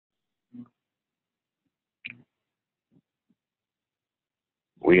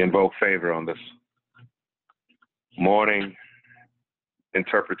We invoke favor on this morning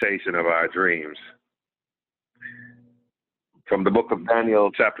interpretation of our dreams. From the book of Daniel,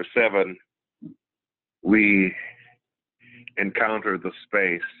 chapter 7, we encounter the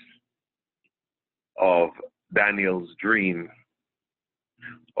space of Daniel's dream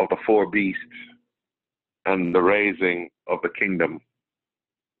of the four beasts and the raising of the kingdom.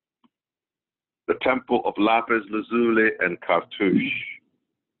 The temple of lapis lazuli and cartouche.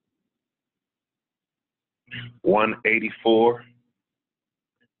 184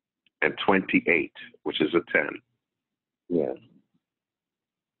 and 28, which is a 10. Yeah.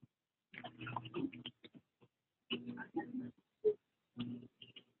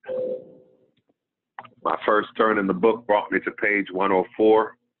 My first turn in the book brought me to page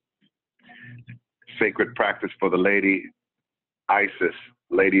 104. Sacred practice for the Lady Isis.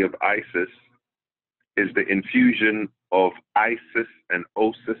 Lady of Isis is the infusion of Isis and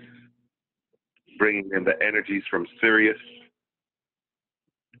Osis, bringing in the energies from Sirius,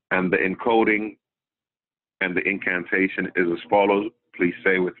 and the encoding and the incantation is as follows. Please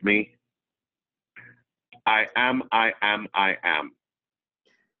say with me. I am, I am, I am.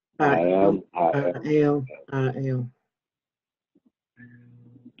 I am, I am. I am.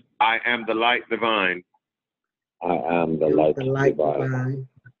 I am the light divine. I am the light divine. divine.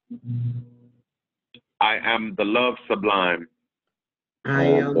 I am the love sublime. I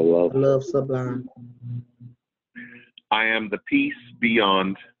am the love sublime. I am the peace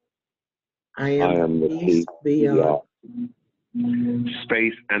beyond. I am the peace beyond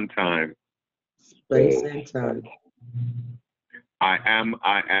Space and time. space and time. I am,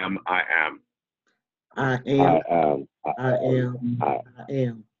 I am, I am. I I am, am, I am, I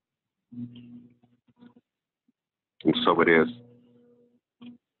am. And so it is.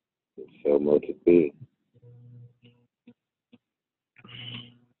 so much to be.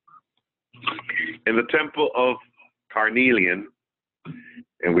 In the temple of Carnelian,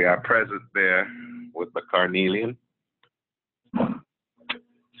 and we are present there with the Carnelian.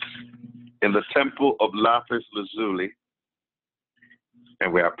 In the temple of lapis lazuli,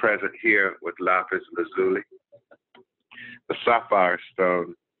 and we are present here with lapis lazuli, the sapphire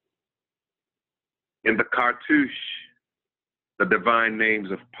stone. In the cartouche, the divine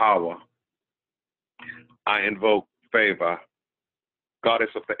names of power, I invoke favor, goddess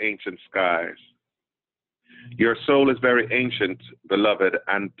of the ancient skies. Your soul is very ancient, beloved,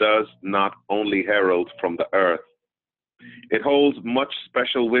 and does not only herald from the earth. It holds much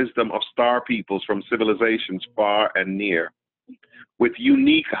special wisdom of star peoples from civilizations far and near, with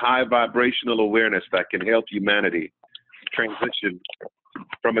unique high vibrational awareness that can help humanity transition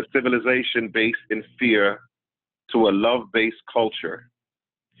from a civilization based in fear to a love-based culture.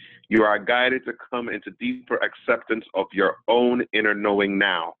 You are guided to come into deeper acceptance of your own inner knowing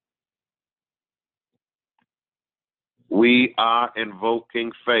now. We are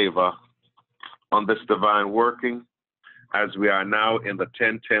invoking favor on this divine working as we are now in the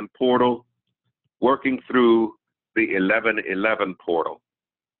 1010 portal, working through the 1111 portal.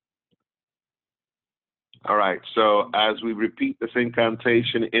 All right, so as we repeat this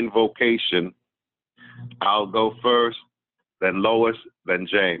incantation, invocation, I'll go first, then Lois, then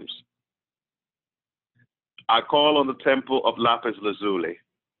James. I call on the temple of lapis lazuli.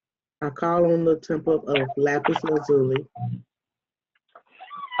 I call on the temple of lapis lazuli.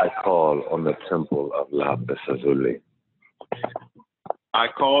 I call on the temple of lapis lazuli. I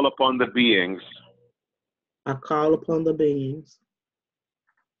call upon the beings. I call upon the beings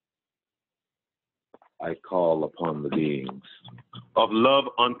I call upon the beings of love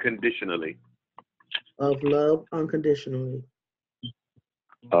unconditionally. of love unconditionally.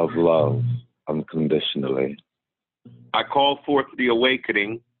 of love unconditionally. I call forth the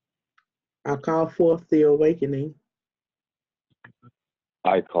awakening I call forth the awakening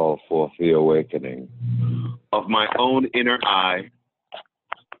I call forth the awakening of my own inner eye.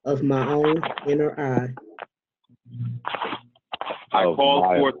 of my own inner eye. I of call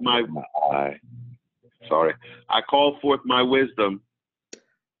my forth my own eye. I call forth my wisdom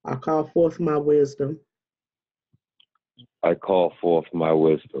I call forth my wisdom I call forth my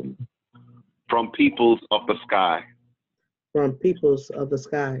wisdom from peoples of the sky. from peoples of the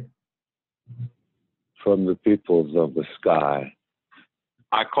sky. from the peoples of the sky.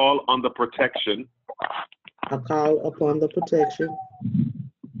 I call on the protection I call upon the protection,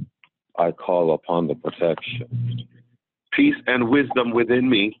 I call upon the protection, peace and wisdom within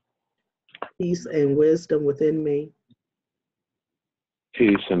me, peace and wisdom within me.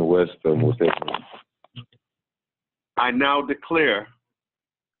 peace and wisdom within me. I now declare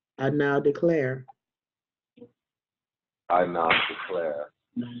I now declare I now declare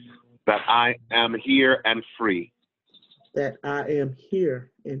that I am here and free. that I am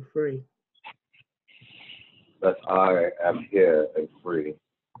here and free. that I am here and free.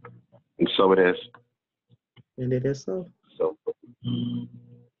 And so it is. And it is so. So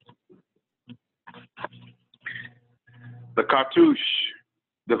The cartouche,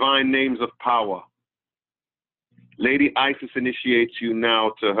 divine names of power. Lady Isis initiates you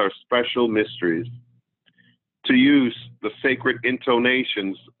now to her special mysteries. To use the sacred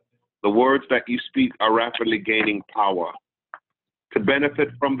intonations, the words that you speak are rapidly gaining power. To benefit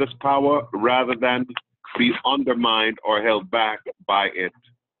from this power rather than be undermined or held back by it,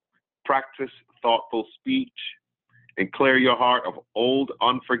 practice thoughtful speech and clear your heart of old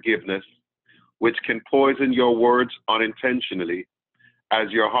unforgiveness, which can poison your words unintentionally.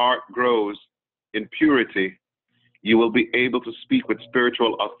 As your heart grows in purity, you will be able to speak with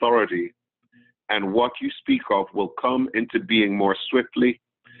spiritual authority, and what you speak of will come into being more swiftly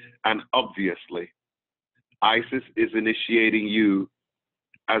and obviously. Isis is initiating you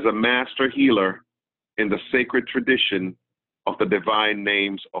as a master healer in the sacred tradition of the divine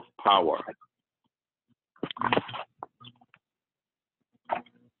names of power.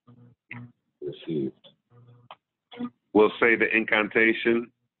 received. We'll say the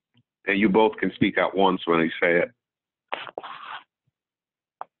incantation, and you both can speak at once when I say it.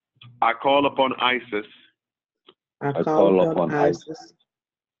 I call upon Isis, I call upon Isis,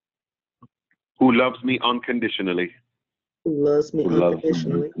 who loves me unconditionally. who loves me Who loves me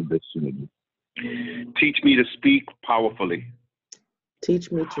unconditionally. unconditionally. Teach me to speak powerfully.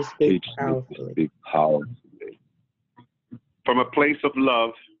 Teach me to speak Teach me to powerfully. speak powerfully. From a place of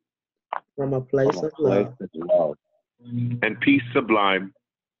love From a place From a of place love of love and peace sublime,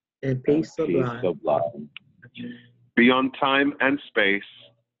 and peace and peace sublime, sublime. beyond time and space,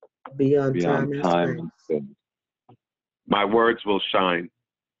 beyond time Beyond and time space. and space. my words will shine.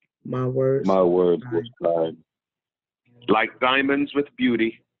 My words My words will shine shine Like diamonds with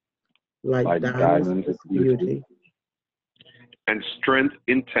beauty like diamonds with beauty, and strength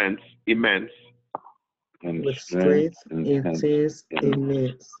intense, immense, and with strength intense. intense,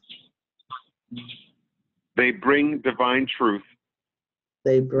 immense. they bring divine truth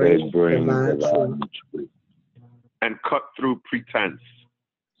They They bring bring divine truth divine truth and cut through pretense.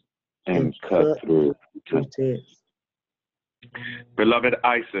 and cut through pretense. Beloved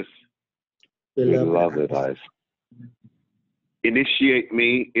Isis, beloved eyes. initiate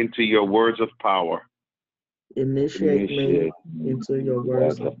me into your words of power. Initiate me Initiate into your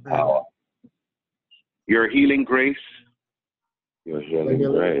words of power. Your healing grace Your Your healing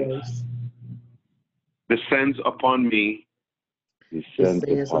healing grace descends upon me descends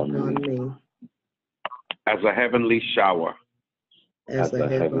descends upon upon me me as a heavenly shower. as a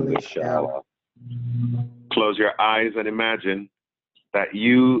heavenly shower. Close your eyes and imagine that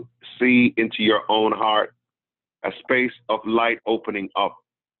you see into your own heart a space of light opening up.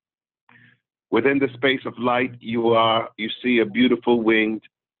 Within the space of light, you see a beautiful winged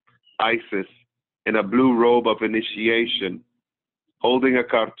Isis in a blue robe of initiation, holding a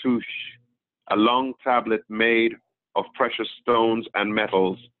cartouche, a long tablet made of precious stones and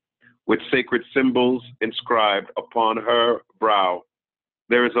metals, with sacred symbols inscribed upon her brow.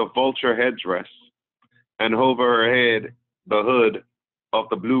 There is a vulture headdress, and over her head the hood of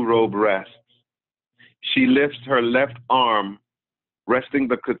the blue robe rests. She lifts her left arm, resting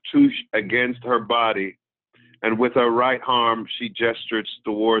the cartouche against her body, and with her right arm she gestures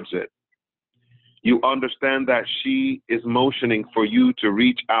towards it. You understand that she is motioning for you to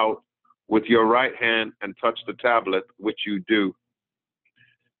reach out with your right hand and touch the tablet, which you do.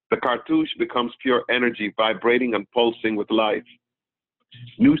 The cartouche becomes pure energy, vibrating and pulsing with life.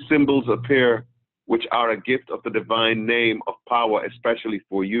 New symbols appear, which are a gift of the divine name of power, especially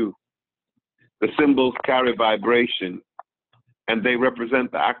for you. The symbols carry vibration, and they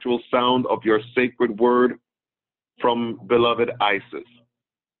represent the actual sound of your sacred word from beloved Isis.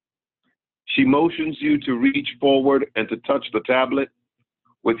 She motions you to reach forward and to touch the tablet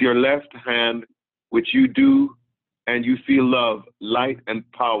with your left hand, which you do, and you feel love, light, and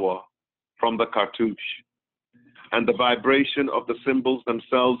power from the cartouche, and the vibration of the symbols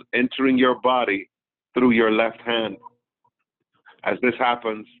themselves entering your body through your left hand. As this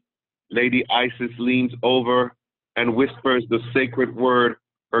happens, Lady Isis leans over and whispers the sacred word,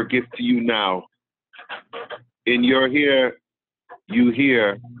 her gift to you now. In your ear, you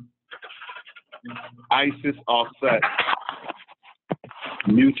hear, Isis offset.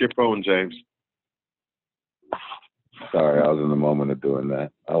 Mute your phone, James. Sorry, I was in the moment of doing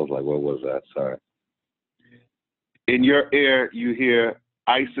that. I was like, what was that? Sorry. In your ear, you hear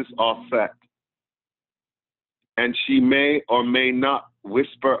Isis offset. And she may or may not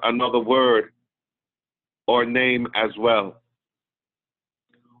whisper another word or name as well.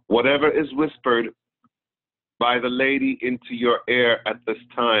 Whatever is whispered by the lady into your ear at this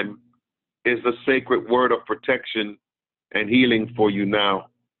time is the sacred word of protection and healing for you now.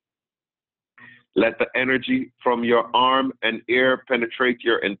 Let the energy from your arm and ear penetrate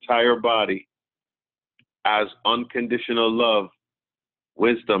your entire body as unconditional love,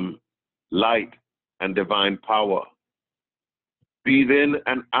 wisdom, light, and divine power. Breathe in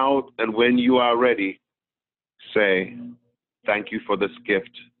and out, and when you are ready, say, thank you for this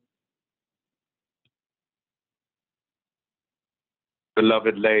gift.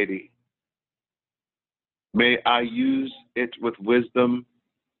 Beloved lady, may I use it with wisdom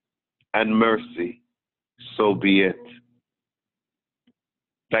and mercy, so be it.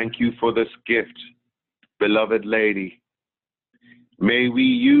 Thank you for this gift, beloved lady. May we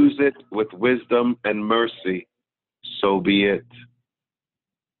use it with wisdom and mercy, so be it.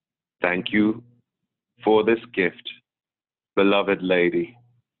 Thank you for this gift, beloved lady.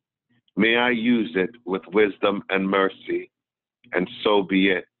 May I use it with wisdom and mercy, and so be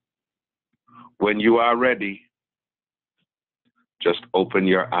it. When you are ready, just open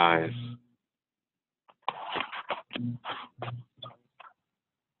your eyes.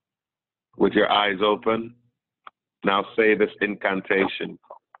 With your eyes open, now say this incantation.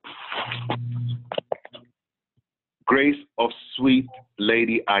 Grace of sweet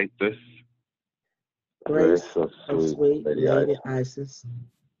Lady Isis. Grace of sweet Lady Isis.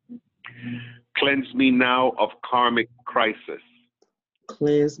 Cleanse me now of karmic crisis.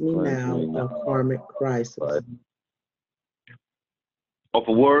 Cleanse me now of karmic crisis. Of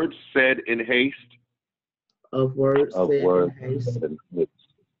words said in haste. Of words said in haste.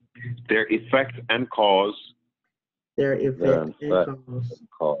 Their effect and cause. Their effect and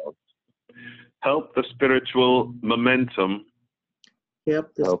cause. Help the spiritual momentum.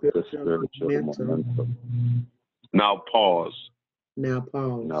 Help the spiritual momentum. Now pause. Now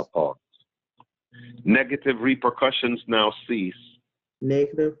pause. Now pause. Negative repercussions now cease.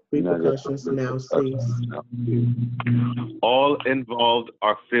 Negative repercussions now cease. All involved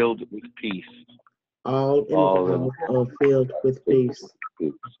are filled with peace. All involved are filled with peace.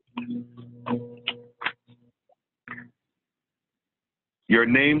 Your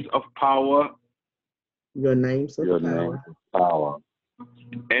names of power. Your names of power.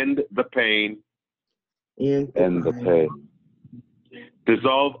 End the pain. End the pain.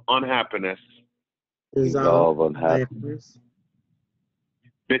 Dissolve unhappiness. Dissolve unhappiness.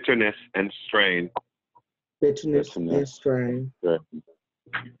 Bitterness and strain. Bitterness and strain.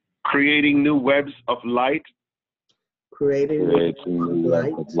 Creating new webs of light. Creating new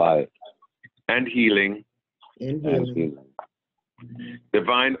webs of light. And healing.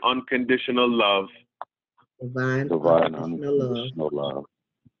 Divine unconditional love. Divine unconditional love.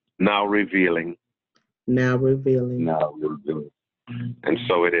 Now revealing. Now revealing. And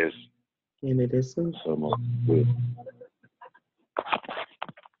so it is. And it is so.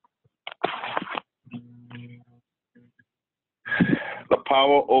 The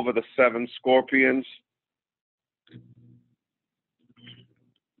power over the 7 scorpions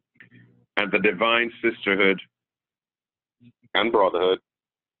and the divine sisterhood and brotherhood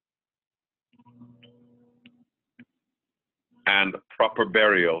and proper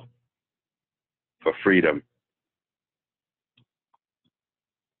burial for freedom.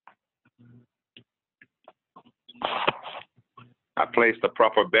 I place the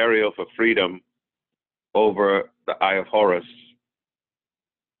proper burial for freedom over the Eye of Horus.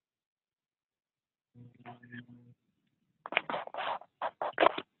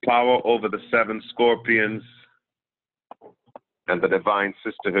 Power over the 7 scorpions and the divine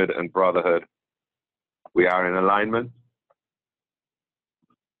sisterhood and brotherhood. We are in alignment.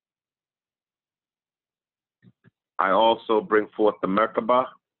 I also bring forth the Merkaba.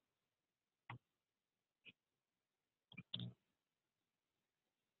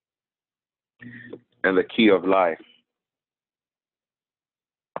 And the key of life.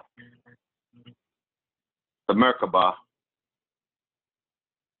 The Merkaba,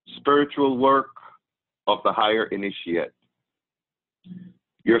 spiritual work of the higher initiate.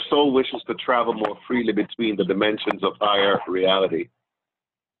 Your soul wishes to travel more freely between the dimensions of higher reality.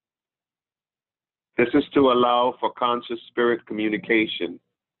 This is to allow for conscious spirit communication,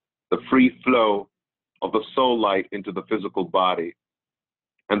 the free flow of the soul light into the physical body,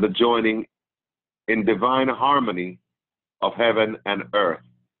 and the joining in divine harmony of heaven and earth.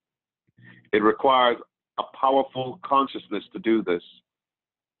 It requires a powerful consciousness to do this.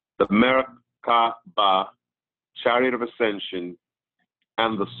 The Merkaba, Chariot of Ascension,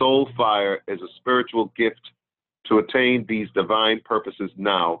 and the soul fire is a spiritual gift to attain these divine purposes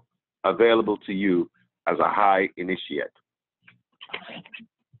now available to you as a high initiate.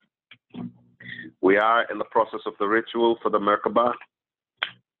 We are in the process of the ritual for the Merkaba,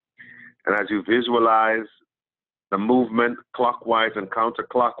 and as you visualize the movement clockwise and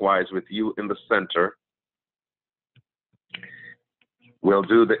counterclockwise with you in the center, we'll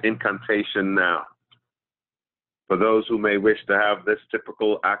do the incantation now. For those who may wish to have this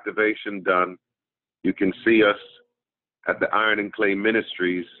typical activation done, you can see us at the Iron and Clay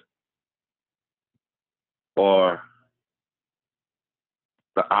Ministries or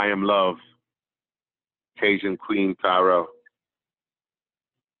the I Am Love, Cajun Queen Tarot.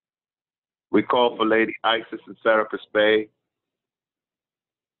 We call for Lady Isis and Serapis Bay.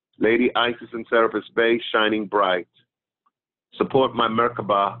 Lady Isis and Serapis Bay, shining bright. Support my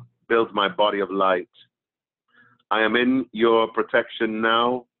Merkaba, build my body of light. I am in your protection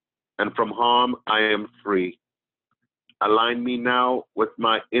now, and from harm I am free. Align me now with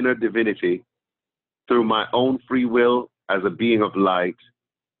my inner divinity. Through my own free will as a being of light,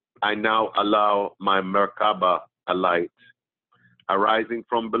 I now allow my Merkaba alight, arising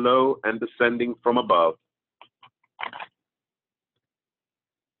from below and descending from above.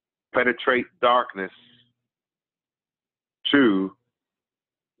 Penetrate darkness, too,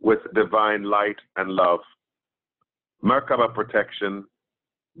 with divine light and love. Merkaba protection,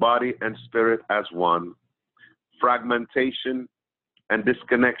 body and spirit as one. Fragmentation and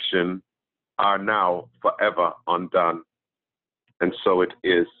disconnection are now forever undone. And so it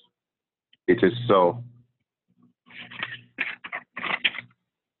is. It is so.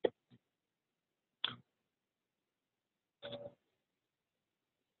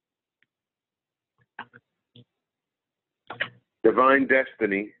 Divine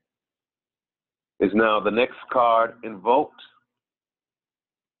Destiny is now the next card invoked.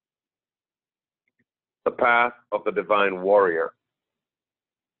 The Path of the Divine Warrior.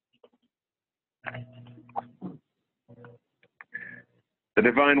 The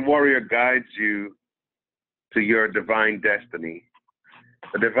Divine Warrior guides you to your divine destiny.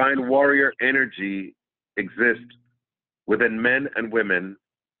 The Divine Warrior energy exists within men and women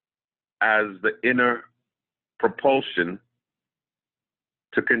as the inner propulsion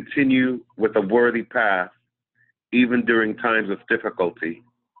to continue with a worthy path, even during times of difficulty.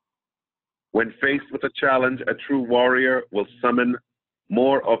 When faced with a challenge, a true warrior will summon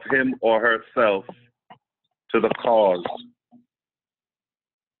more of him or herself to the cause.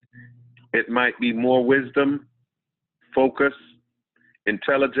 It might be more wisdom, focus,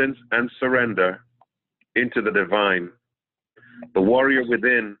 intelligence, and surrender into the divine. The warrior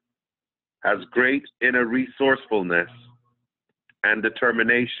within has great inner resourcefulness and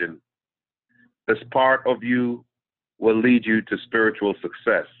determination. This part of you will lead you to spiritual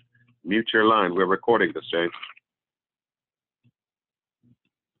success. Mute your line. We're recording this, James.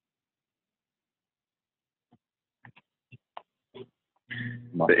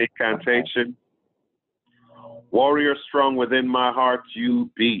 The incantation. Warrior strong within my heart you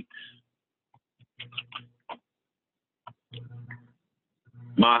beat.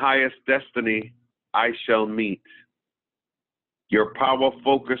 My highest destiny I shall meet. Your power,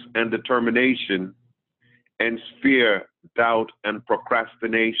 focus, and determination ends fear, doubt, and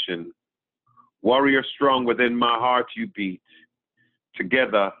procrastination. Warrior strong within my heart you beat.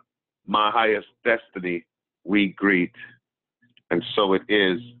 Together, my highest destiny we greet. And so it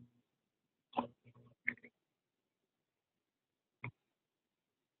is.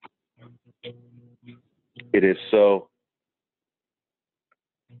 It is so.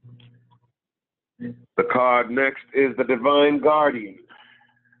 The card next is the Divine Guardian.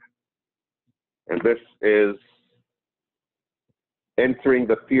 And this is entering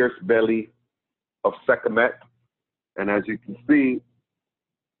the fierce belly of Sekhmet. And as you can see,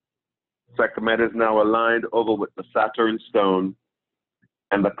 Sekhmet is now aligned over with the Saturn stone,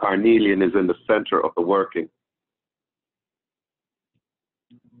 and the carnelian is in the center of the working.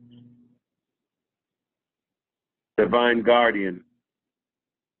 Divine Guardian.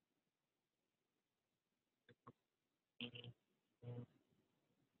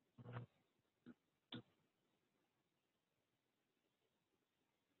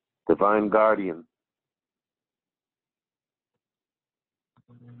 Divine Guardian.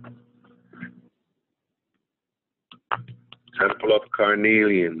 Temple of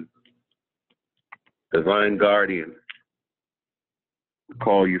Carnelian. Divine Guardian. We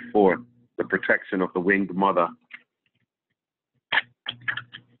call you forth, the protection of the winged mother.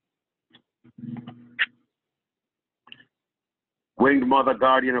 Winged Mother,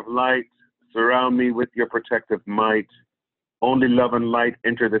 Guardian of light, surround me with your protective might. Only love and light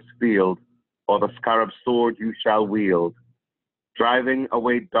enter this field. or the scarab sword you shall wield, driving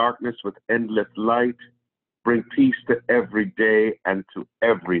away darkness with endless light, bring peace to every day and to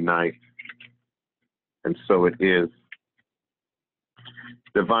every night. And so it is.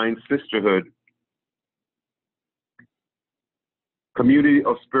 Divine sisterhood, community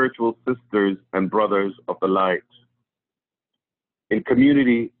of spiritual sisters and brothers of the light. In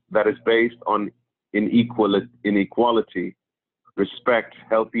community that is based on inequality, respect,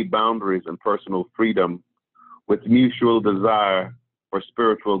 healthy boundaries, and personal freedom, with mutual desire for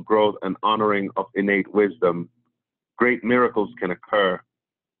spiritual growth and honoring of innate wisdom, great miracles can occur.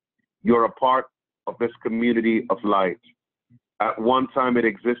 You're a part of this community of light. At one time it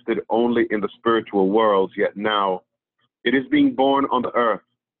existed only in the spiritual worlds, yet now it is being born on the earth.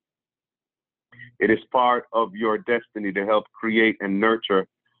 It is part of your destiny to help create and nurture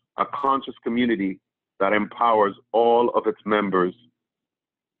a conscious community that empowers all of its members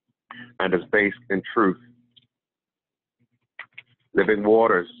and is based in truth. Living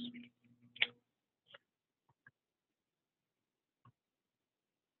waters.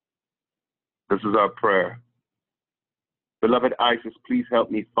 This is our prayer. Beloved Isis, please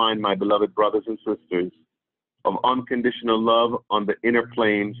help me find my beloved brothers and sisters of unconditional love on the inner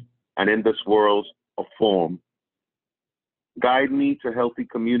planes and in this world of form. Guide me to healthy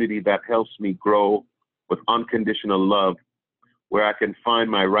community that helps me grow with unconditional love, where I can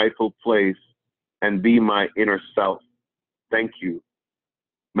find my rightful place and be my inner self. Thank you.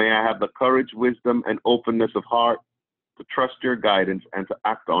 May I have the courage, wisdom, and openness of heart to trust your guidance and to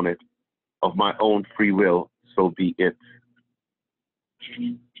act on it of my own free will. So be it.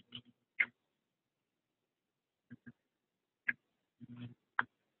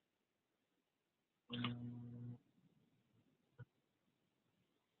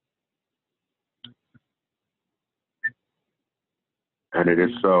 And it is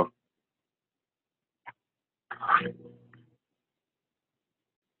so.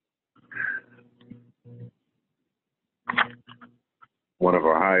 One of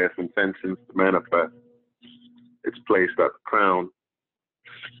our highest intentions to manifest is placed at the crown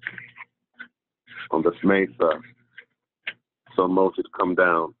on this mesa, so mote it come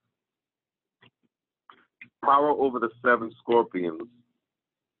down. Power over the 7 scorpions.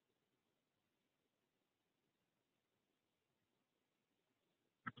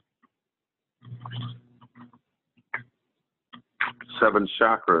 Seven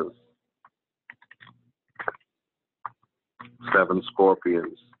chakras. 7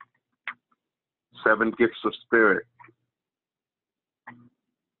 scorpions. 7 gifts of spirit.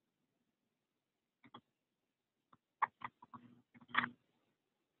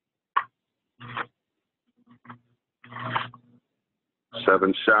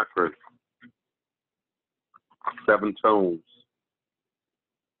 Seven chakras, 7 tones,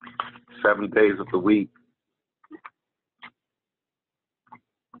 7 days of the week,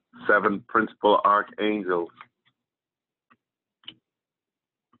 7 principal archangels,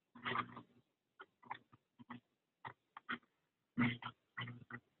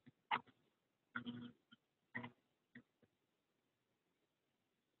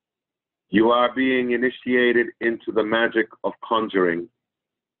 you are being initiated into the magic of conjuring.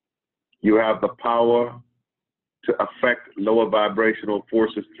 You have the power to affect lower vibrational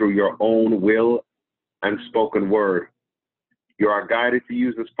forces through your own will and spoken word. You are guided to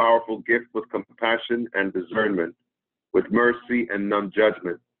use this powerful gift with compassion and discernment, with mercy and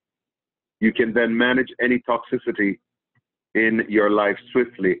non-judgment. You can then manage any toxicity in your life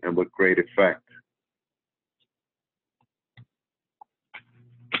swiftly and with great effect.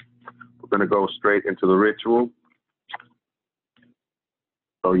 We're going to go straight into the ritual.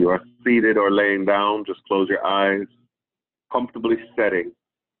 So you are seated or laying down, just close your eyes, comfortably setting.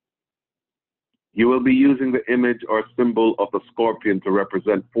 You will be using the image or symbol of the scorpion to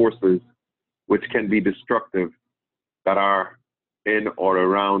represent forces which can be destructive that are in or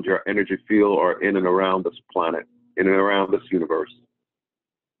around your energy field or in and around this planet, in and around this universe.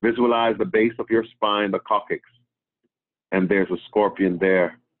 Visualize the base of your spine, the coccyx, and there's a scorpion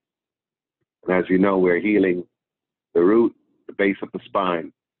there. And as you know, we're healing the root, the base of the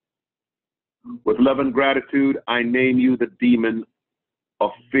spine. With love and gratitude, I name you the demon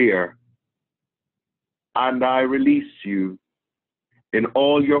of fear, and I release you in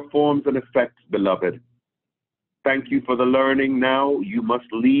all your forms and effects, beloved. Thank you for the learning. Now you must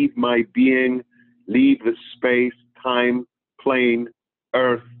leave my being, leave the space, time, plane,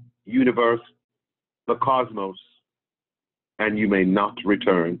 earth, universe, the cosmos, and you may not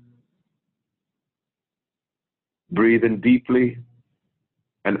return. Breathe in deeply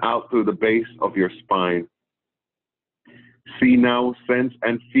and out through the base of your spine. See now, sense,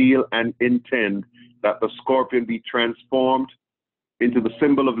 and feel and intend that the scorpion be transformed into the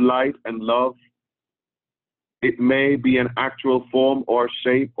symbol of light and love. It may be an actual form or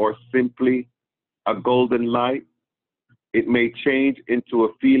shape or simply a golden light. It may change into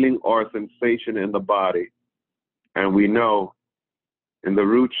a feeling or a sensation in the body. And we know in the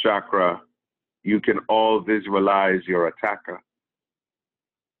root chakra, you can all visualize your attacker.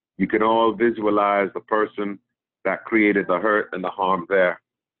 You can all visualize the person that created the hurt and the harm there.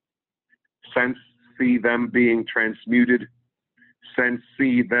 Sense, see them being transmuted. Sense,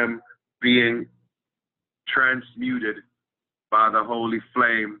 see them being transmuted by the holy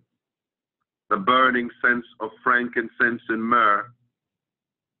flame, the burning sense of frankincense and myrrh.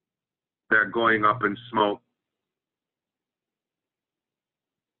 They're going up in smoke.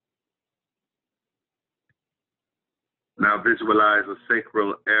 Now visualize the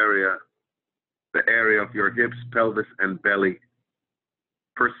sacral area, the area of your hips, pelvis, and belly.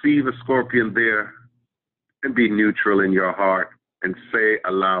 Perceive a scorpion there and be neutral in your heart and say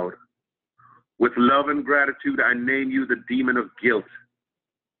aloud, with love and gratitude, I name you the demon of guilt,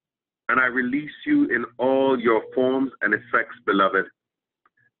 and I release you in all your forms and effects, beloved.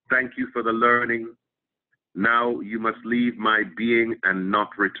 Thank you for the learning. Now you must leave my being and not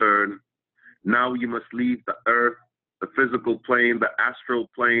return. Now you must leave the earth, the physical plane, the astral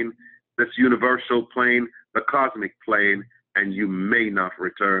plane, this universal plane, the cosmic plane, and you may not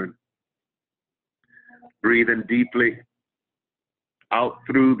return. Breathe in deeply, out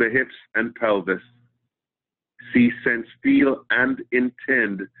through the hips and pelvis. See, sense, feel, and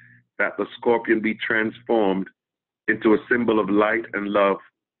intend that the scorpion be transformed into a symbol of light and love.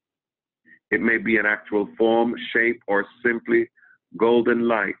 It may be an actual form, shape, or simply golden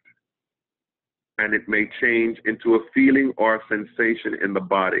light. And it may change into a feeling or a sensation in the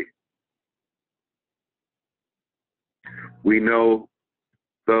body. We know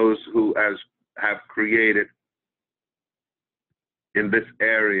those who have created in this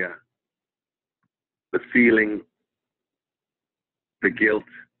area the feeling, the guilt.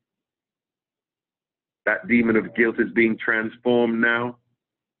 That demon of guilt is being transformed now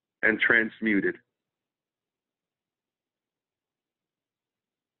and transmuted.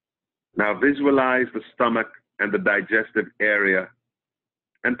 Now visualize the stomach and the digestive area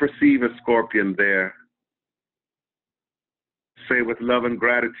and perceive a scorpion there. Say with love and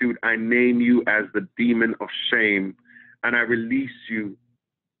gratitude, I name you as the demon of shame, and I release you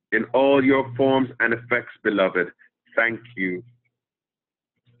in all your forms and effects, beloved. Thank you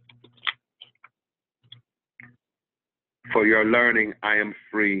for your learning. I am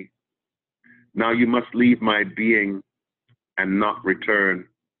free. Now you must leave my being and not return.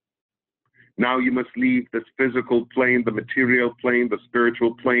 Now you must leave this physical plane, the material plane, the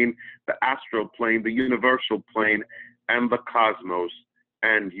spiritual plane, the astral plane, the universal plane, and the cosmos,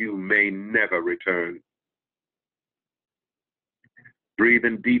 and you may never return. Breathe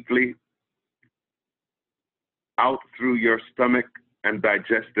in deeply, out through your stomach and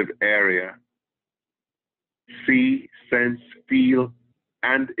digestive area. See, sense, feel,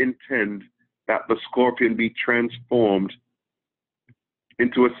 and intend that the scorpion be transformed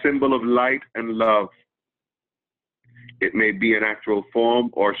into a symbol of light and love. It may be an actual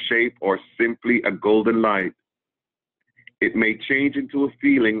form or shape or simply a golden light. It may change into a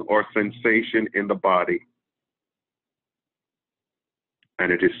feeling or sensation in the body.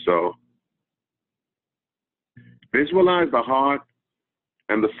 And it is so. Visualize the heart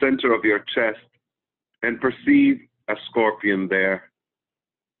and the center of your chest and perceive a scorpion there.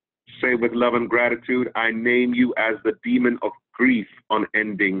 Say with love and gratitude, I name you as the demon of grief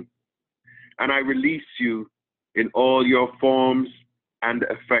unending, and I release you in all your forms and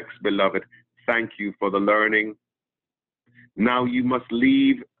effects, beloved. Thank you for the learning. Now you must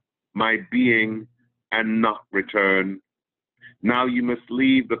leave my being and not return. Now you must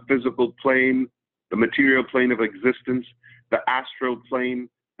leave the physical plane, the material plane of existence, the astral plane,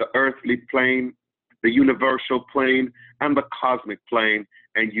 the earthly plane, the universal plane, and the cosmic plane,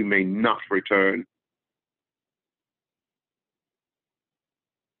 and you may not return.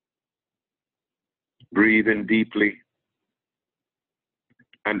 Breathe in deeply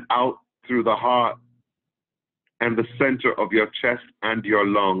and out through the heart and the center of your chest and your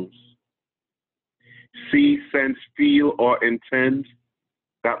lungs. See, sense, feel, or intend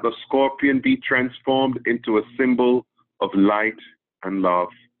that the scorpion be transformed into a symbol of light and love.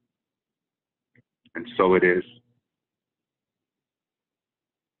 And so it is.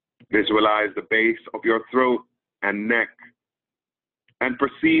 Visualize the base of your throat and neck and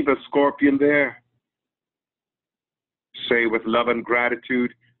perceive a scorpion there. Say with love and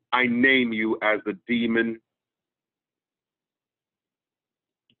gratitude, I name you as the demon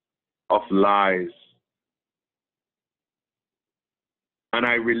of lies. And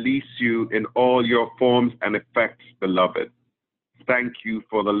I release you in all your forms and effects, beloved. Thank you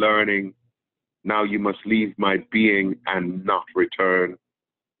for the learning. Now you must leave my being and not return.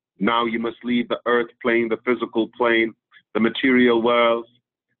 Now you must leave the earth plane, the physical plane, the material world,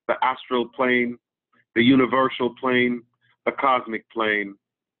 the astral plane, the universal plane, the cosmic plane.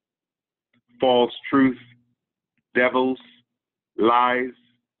 False truth, devils, lies,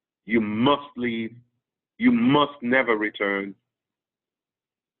 you must leave. You must never return.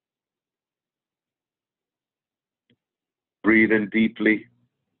 Breathe in deeply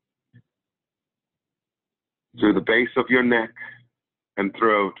through the base of your neck and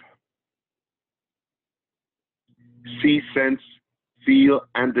throat. See, sense, feel,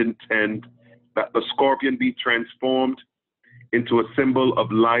 and intend that the scorpion be transformed into a symbol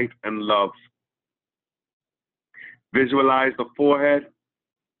of light and love. Visualize the forehead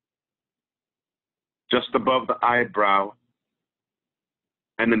just above the eyebrow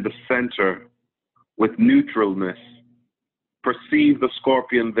and in the center with neutralness. Perceive the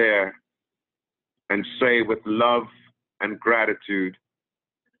scorpion there and say with love and gratitude,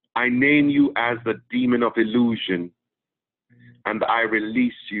 I name you as the demon of illusion, and I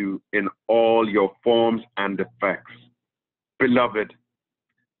release you in all your forms and effects. Beloved,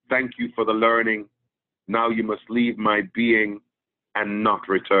 thank you for the learning. Now you must leave my being and not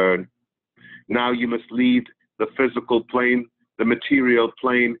return. Now you must leave the physical plane, the material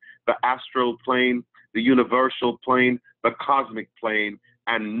plane, the astral plane, the universal plane, the cosmic plane,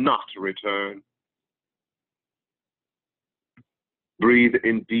 and not return. Breathe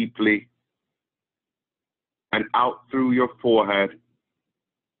in deeply and out through your forehead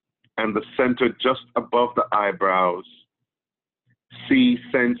and the center just above the eyebrows. See,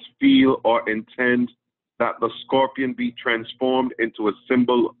 sense, feel, or intend that the scorpion be transformed into a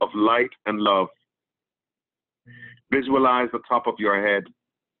symbol of light and love. Visualize the top of your head.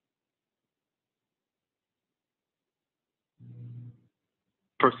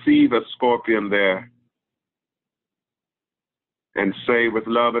 Perceive a scorpion there and say with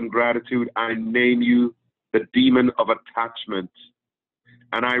love and gratitude, I name you the demon of attachment,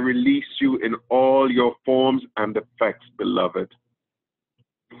 and I release you in all your forms and effects, beloved.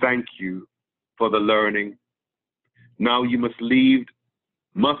 Thank you for the learning. Now you must leave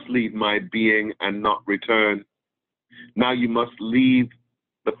my being and not return. Now you must leave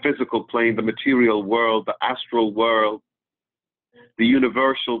the physical plane, the material world, the astral world, the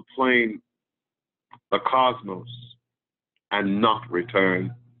universal plane, the cosmos, and not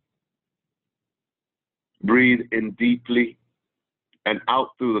return. Breathe in deeply and out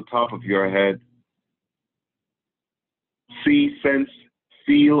through the top of your head. See, sense,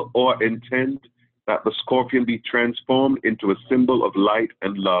 feel, or intend that the scorpion be transformed into a symbol of light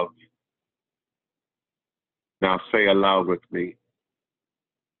and love. Now say aloud with me.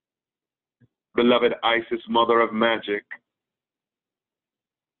 Beloved Isis, mother of magic,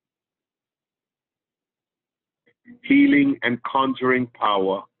 healing and conjuring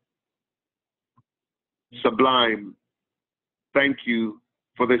power, sublime, thank you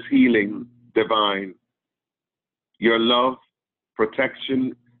for this healing divine. Your love,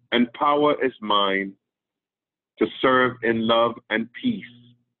 protection, and power is mine to serve in love and peace.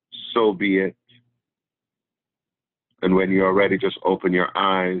 So be it. And when you are ready, just open your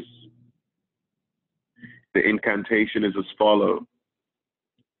eyes. The incantation is as follows.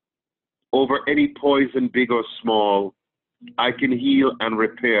 Over any poison, big or small, I can heal and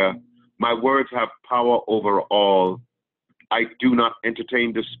repair. My words have power over all. I do not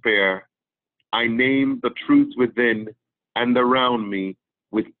entertain despair. I name the truth within and around me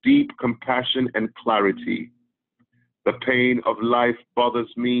with deep compassion and clarity. The pain of life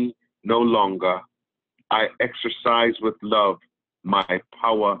bothers me no longer. I exercise with love my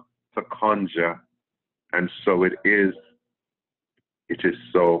power to conjure. And so it is. It is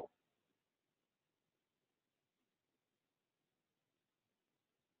so.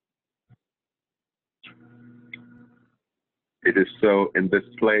 It is so in this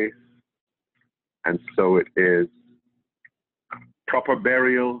place, and so it is. Proper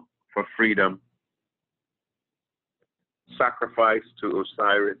burial for freedom. Sacrifice to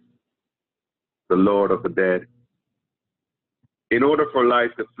Osiris, the Lord of the dead. In order for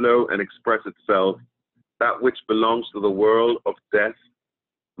life to flow and express itself, that which belongs to the world of death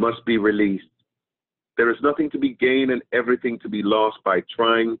must be released. There is nothing to be gained and everything to be lost by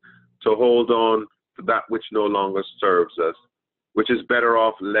trying to hold on to that which no longer serves us, which is better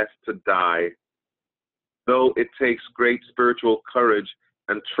off left to die. Though it takes great spiritual courage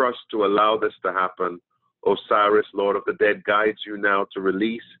and trust to allow this to happen, Osiris, Lord of the dead, guides you now to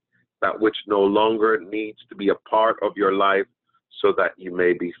release that which no longer needs to be a part of your life so that you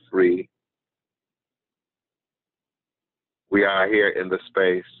may be free. We are here in the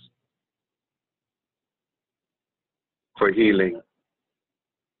space for healing.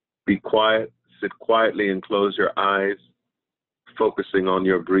 Be quiet, sit quietly and close your eyes, focusing on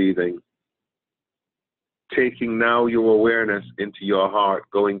your breathing. Taking now your awareness into your heart,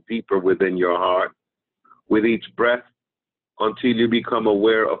 going deeper within your heart. With each breath, until you become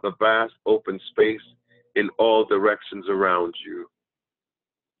aware of the vast open space in all directions around you.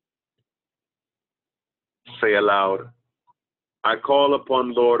 Say aloud, I call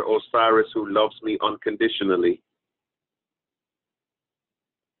upon Lord Osiris who loves me unconditionally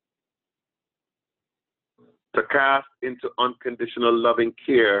to cast into unconditional loving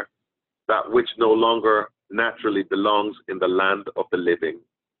care that which no longer naturally belongs in the land of the living.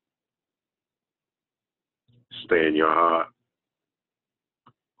 Stay in your heart.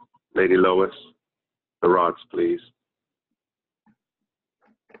 Lady Lois, the rods, please.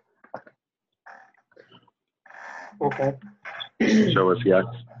 Okay. Show us yes.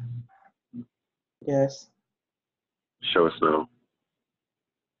 Yes. Show us no.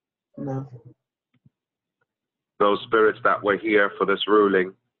 No. Those spirits that were here for this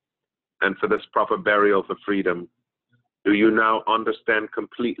ruling and for this proper burial for freedom, do you now understand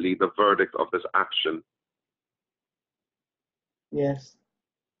completely the verdict of this action? Yes.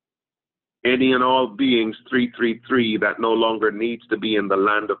 Any and all beings 333 that no longer needs to be in the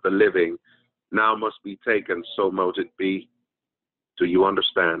land of the living now must be taken, so mote it be. Do you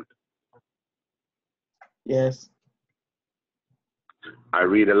understand? Yes. I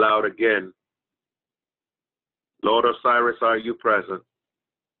read aloud again. Lord Osiris, are you present?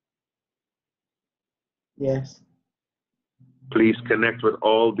 Yes. Please connect with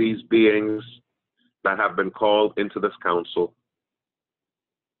all these beings that have been called into this council.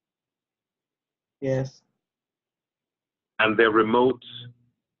 Yes. And their remotes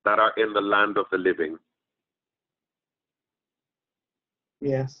that are in the land of the living.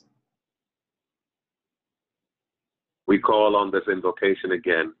 Yes. We call on this invocation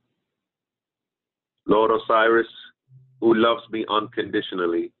again. Lord Osiris, who loves me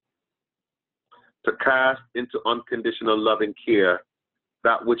unconditionally, to cast into unconditional loving care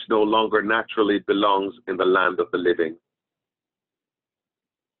that which no longer naturally belongs in the land of the living.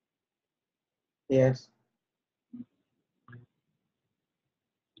 Yes.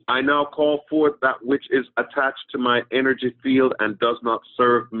 I now call forth that which is attached to my energy field and does not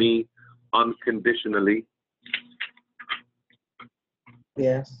serve me unconditionally.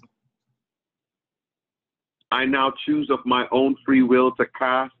 Yes. I now choose of my own free will to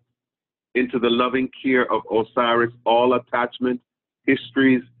cast into the loving care of Osiris all attachment,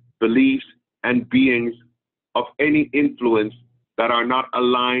 histories, beliefs, and beings of any influence that are not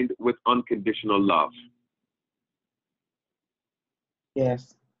aligned with unconditional love.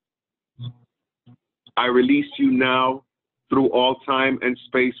 Yes. I release you now through all time and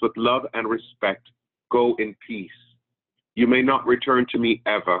space with love and respect. Go in peace. You may not return to me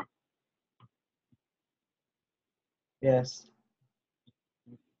ever. Yes.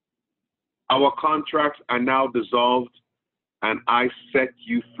 Our contracts are now dissolved, and I set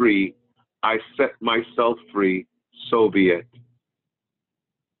you free. I set myself free. So be it.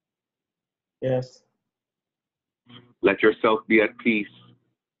 Yes. Let yourself be at peace.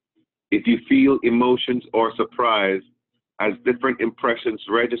 If you feel emotions or surprise as different impressions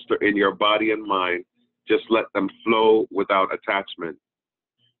register in your body and mind, just let them flow without attachment.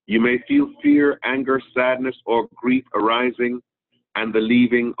 You may feel fear, anger, sadness, or grief arising and the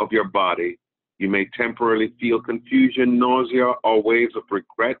leaving of your body. You may temporarily feel confusion, nausea, or waves of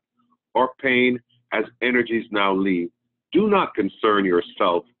regret or pain as energies now leave. Do not concern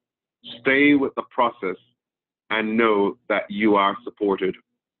yourself. Stay with the process and know that you are supported.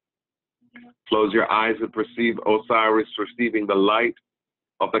 Close your eyes and perceive Osiris receiving the light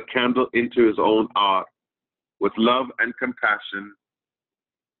of the candle into his own heart. With love and compassion,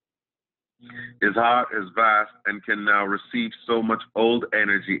 his heart is vast and can now receive so much old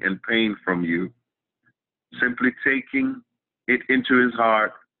energy and pain from you. Simply taking it into his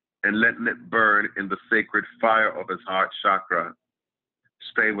heart and letting it burn in the sacred fire of his heart chakra.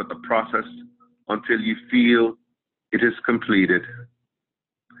 Stay with the process until you feel it is completed.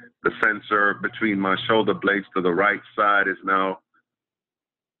 The sensor between my shoulder blades to the right side is now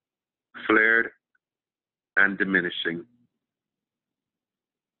flared and diminishing.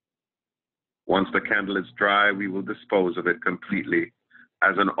 Once the candle is dry, we will dispose of it completely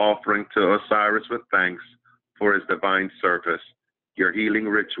as an offering to Osiris with thanks for his divine service. Your healing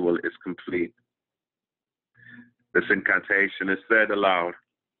ritual is complete. This incantation is said aloud.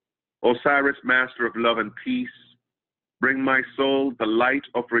 Osiris, master of love and peace, bring my soul the light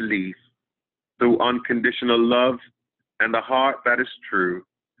of relief. Through unconditional love and the heart that is true,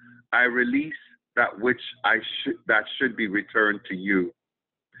 I release that which that should be returned to you.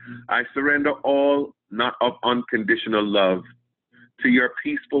 I surrender all not of unconditional love to your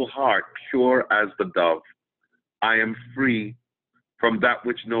peaceful heart, pure as the dove. I am free from that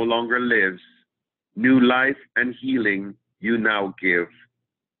which no longer lives. New life and healing you now give.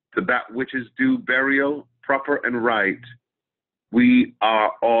 To that which is due burial, proper and right, we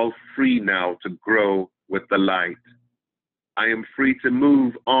are all free now to grow with the light. I am free to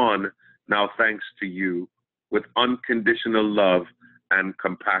move on now thanks to you, with unconditional love and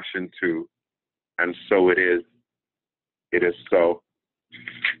compassion too. And so it is. It is so.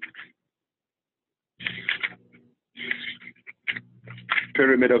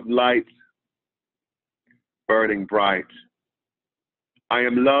 Pyramid of light, burning bright. I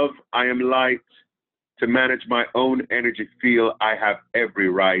am love, I am light. To manage my own energy feel I have every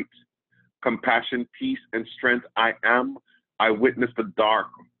right. Compassion, peace, and strength I am. I witness the dark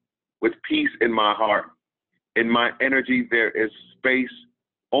with peace in my heart. In my energy there is space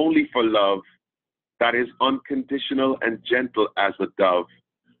only for love that is unconditional and gentle as a dove.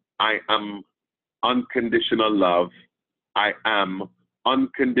 I am unconditional love. I am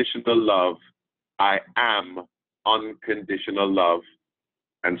unconditional love. I am unconditional love.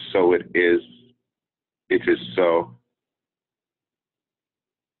 And so it is. It is so.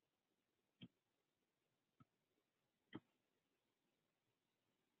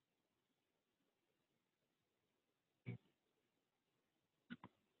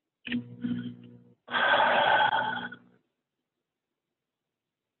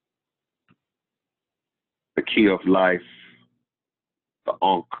 The key of life, the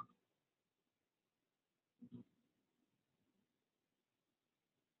Ankh.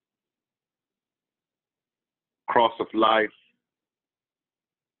 Cross of life,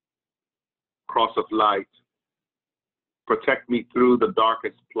 cross of light. Protect me through the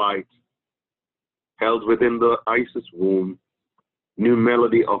darkest plight. Held within the Isis womb, new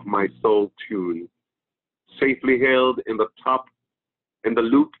melody of my soul tune. Safely held in the top, in the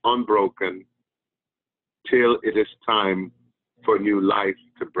loop unbroken, till it is time for new life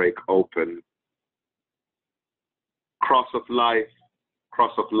to break open. Cross of life,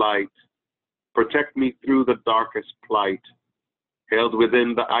 cross of light, protect me through the darkest plight. Held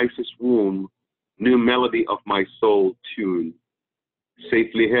within the Isis womb, new melody of my soul tune.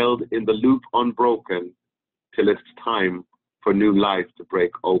 Safely held in the loop unbroken, till it's time for new life to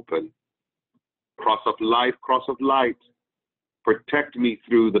break open. Cross of life, cross of light, protect me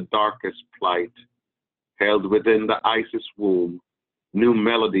through the darkest plight. Held within the Isis womb, new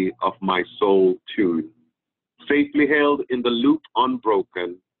melody of my soul tune. Safely held in the loop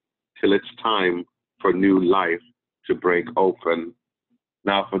unbroken, till it's time for new life to break open.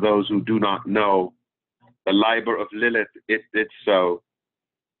 Now, for those who do not know, the Liber of Lilith, it did so.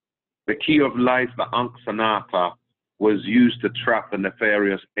 The key of life, the Ankh Sanata, was used to trap the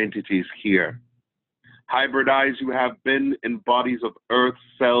nefarious entities here. Hybridized you have been in bodies of earth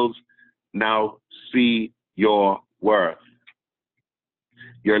cells, now see your worth.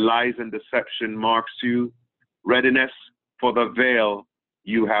 Your lies and deception marks you, readiness for the veil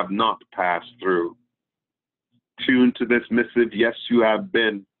you have not passed through. Tuned to this missive, yes, you have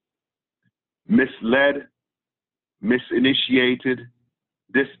been misled, misinitiated,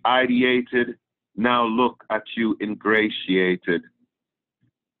 disideated. Now look at you ingratiated.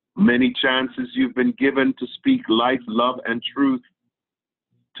 Many chances you've been given to speak life, love, and truth,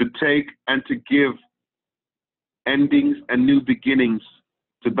 to take and to give endings and new beginnings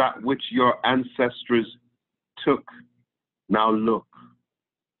to that which your ancestors took. Now look,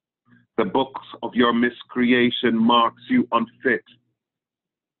 the books of your miscreation marks you unfit,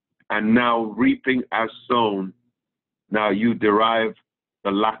 and now reaping as sown, now you derive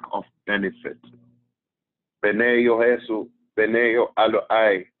the lack of benefit. Beneo Jesu, Beneo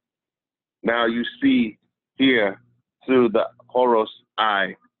Aloai. Now you see here through the Horus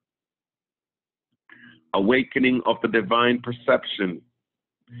eye. Awakening of the divine perception.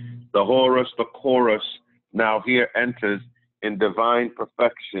 The Horus, the chorus, now here enters in divine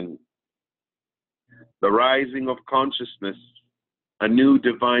perfection. The rising of consciousness, a new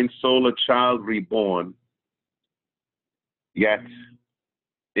divine soul, a child reborn. Yet,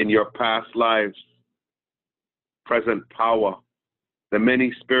 in your past lives, present power, the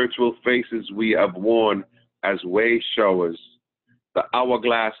many spiritual faces we have worn as way showers, the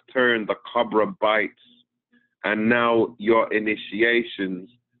hourglass turned, the cobra bites, and now your initiations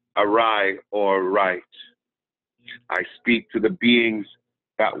awry or right. I speak to the beings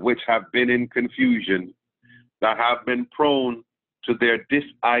that which have been in confusion, that have been prone to their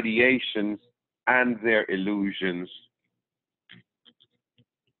disideations and their illusions.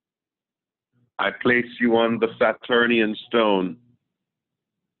 I place you on the Saturnian stone.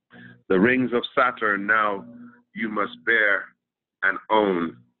 The rings of Saturn now you must bear and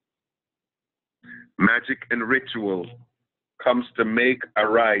own. Magic and ritual comes to make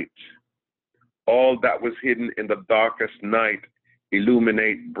aright all that was hidden in the darkest night,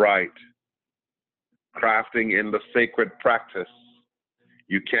 illuminate bright. Crafting in the sacred practice,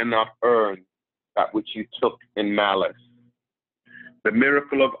 you cannot earn that which you took in malice. The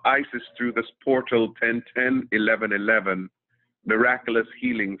miracle of Isis through this portal 10-10, 11-11, miraculous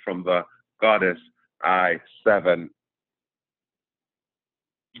healing from the goddess I-7.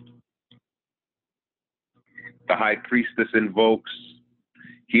 The high priestess invokes,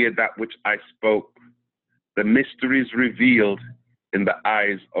 hear that which I spoke, the mysteries revealed in the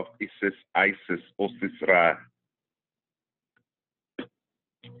eyes of Isis, Osisra.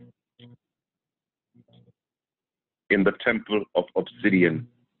 In the temple of obsidian,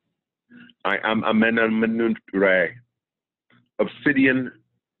 I am Amenamenuntre. Obsidian,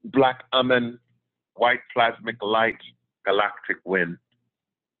 black amen, white plasmic light, galactic wind.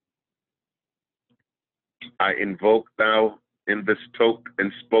 I invoke thou in this toke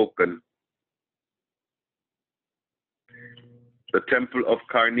and spoken. The temple of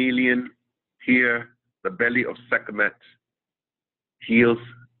carnelian, here the belly of Sekhmet heals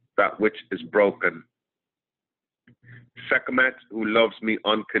that which is broken. Sekhmet, who loves me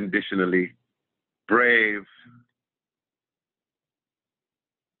unconditionally, brave,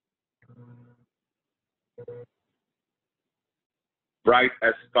 bright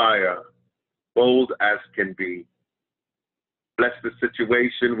as fire, bold as can be. Bless the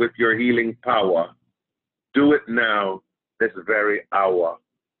situation with your healing power. Do it now, this very hour.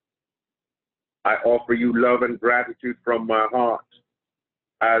 I offer you love and gratitude from my heart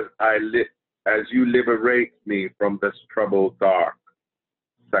as you liberate me from this troubled dark.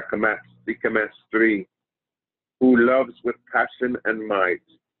 Sekhmet, 3, who loves with passion and might,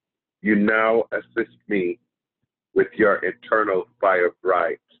 you now assist me with your eternal fire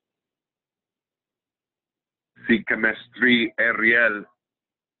bright. Sekhmet 3, Ariel,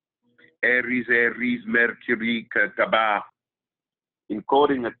 Aries, Mercury, Taba,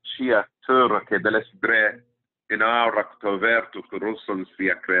 encoding a chia tura che dell'esbre in aura vertu curusun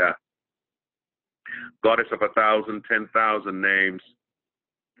sia crea. Goddess of 1,000, 10,000 names,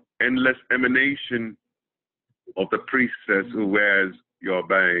 endless emanation of the priestess who wears your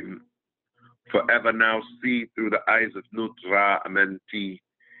bane. Forever now see through the eyes of Nutra Amenti,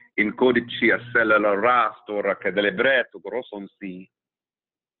 in codicia cellular rastora che delebreto grosson si.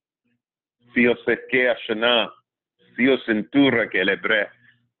 Sio seke ashana, sio centura che lebre,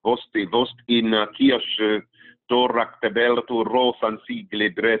 vost in kiosh, torak tebeltu rosan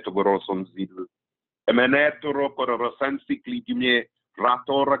sigle breto grosson zil. Emenetoro corosan sigli di me,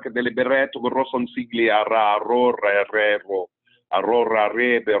 ratora che deliberato grosson sigli ara arora rero, arora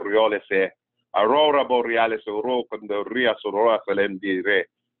re beriole se, aurora borealis oro quando ria sorora felem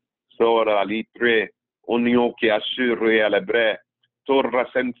dire, sora litre, unio che assure alle bre, torra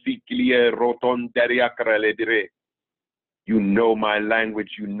sensiglie rotonderia crele dire. You know my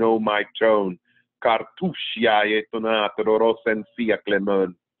language, you know my tone, cartusia etonata rosensia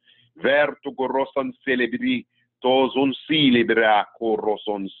clemon. Vertu corroson celebri, tos un si libera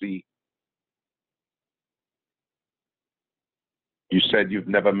corroson si. You said you've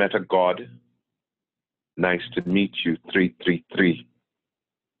never met a God. Nice to meet you, 333.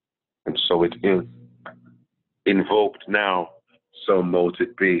 And so it is. Invoked now, so mote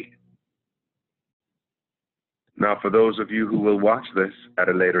it be. Now, for those of you who will watch this at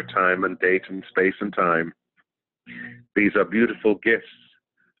a later time and date and space and time, these are beautiful gifts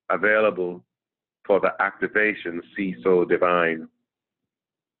available for the activation, See So Divine.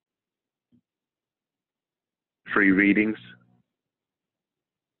 Free readings,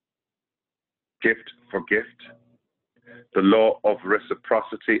 gift for gift, the law of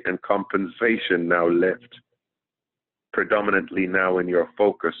reciprocity and compensation now lift, predominantly now in your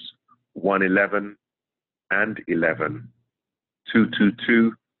focus, 111 and 11,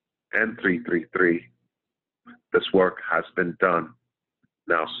 222 and 333. This work has been done.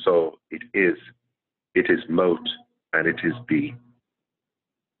 Now so it is mote and it is be.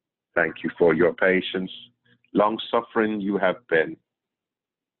 Thank you for your patience. Long-suffering you have been.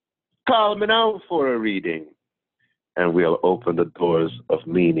 Call me now for a reading, and we'll open the doors of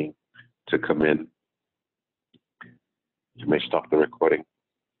meaning to come in. You may stop the recording.